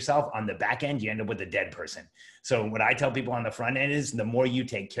kill yourself, on the back end, you end up with a dead person. So what I tell people on the front end is the more you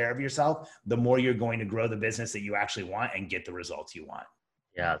take care of yourself, the more you're going to grow the business that you actually want and get the results you want.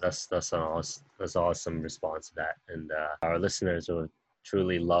 Yeah, that's an awesome response to that. And our listeners will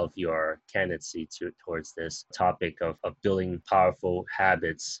truly love your candidacy towards this topic of building powerful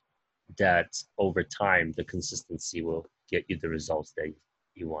habits that over time, the consistency will get you the results that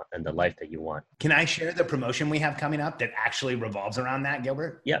you want and the life that you want. Can I share the promotion we have coming up that actually revolves around that,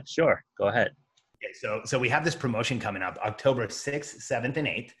 Gilbert? Yeah, sure. Go ahead. Okay, so we have this promotion coming up October 6th, 7th, and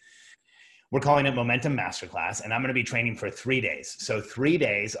 8th. We're calling it Momentum Masterclass, and I'm going to be training for 3 days. So 3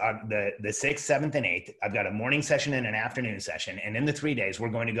 days, the 6th, 7th, and 8th, I've got a morning session and an afternoon session. And in the 3 days, we're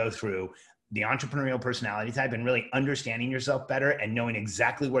going to go through the entrepreneurial personality type and really understanding yourself better and knowing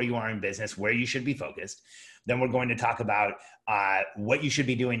exactly where you are in business, where you should be focused. Then we're going to talk about what you should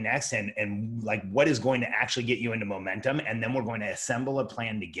be doing next and like what is going to actually get you into momentum. And then we're going to assemble a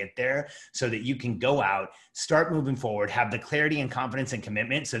plan to get there so that you can go out, start moving forward, have the clarity and confidence and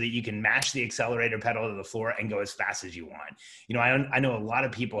commitment so that you can mash the accelerator pedal to the floor and go as fast as you want. You know, I know a lot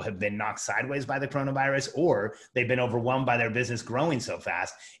of people have been knocked sideways by the coronavirus, or they've been overwhelmed by their business growing so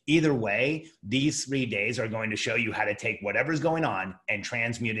fast. Either way, these 3 days are going to show you how to take whatever's going on and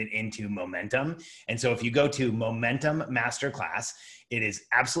transmute it into momentum. And so if you go to Momentum Masterclass, it is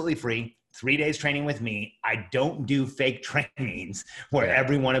absolutely free. 3 days training with me. I don't do fake trainings where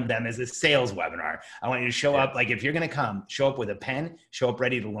every one of them is a sales webinar. I want you to show up. Like if you're going to come, show up with a pen, show up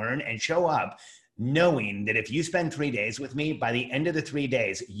ready to learn, and show up knowing that if you spend 3 days with me, by the end of the 3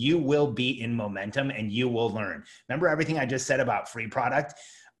 days, you will be in momentum and you will learn. Remember everything I just said about free product?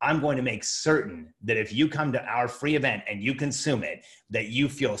 I'm going to make certain that if you come to our free event and you consume it, that you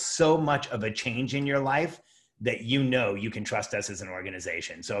feel so much of a change in your life that you know you can trust us as an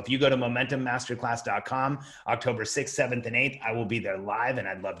organization. So if you go to momentummasterclass.com, October 6th, 7th, and 8th, I will be there live and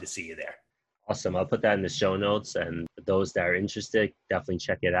I'd love to see you there. Awesome. I'll put that in the show notes, and for those that are interested, definitely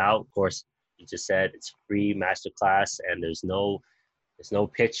check it out. Of course, you just said it's free masterclass and there's no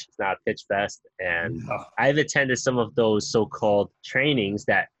pitch. It's not a pitch fest. And I've attended some of those so-called trainings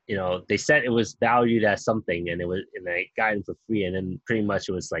that, you know, they said it was valued as something and I got in for free. And then pretty much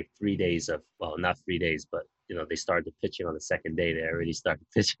it was like 3 days of, well, not 3 days, but, you know, they started pitching on the second day. They already started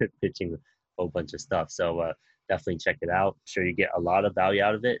pitching a whole bunch of stuff. So definitely check it out. I'm sure you get a lot of value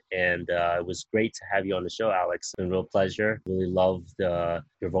out of it. And it was great to have you on the show, Alex. It's been a real pleasure. Really loved your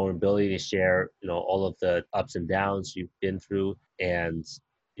vulnerability to share, you know, all of the ups and downs you've been through and,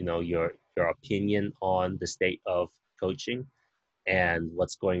 you know, your opinion on the state of coaching and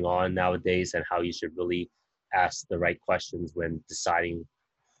what's going on nowadays and how you should really ask the right questions when deciding,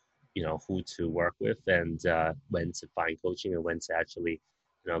 you know, who to work with and when to find coaching and when to actually,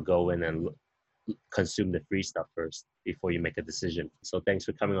 you know, go in and consume the free stuff first before you make a decision. So thanks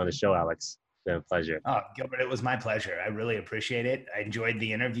for coming on the show, Alex. It's been a pleasure. Oh, Gilbert, it was my pleasure. I really appreciate it. I enjoyed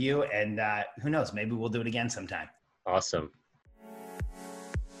the interview, and who knows, maybe we'll do it again sometime. Awesome.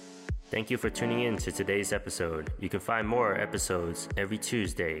 Thank you for tuning in to today's episode. You can find more episodes every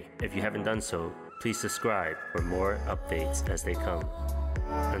Tuesday. If you haven't done so, please subscribe for more updates as they come.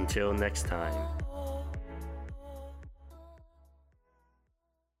 Until next time.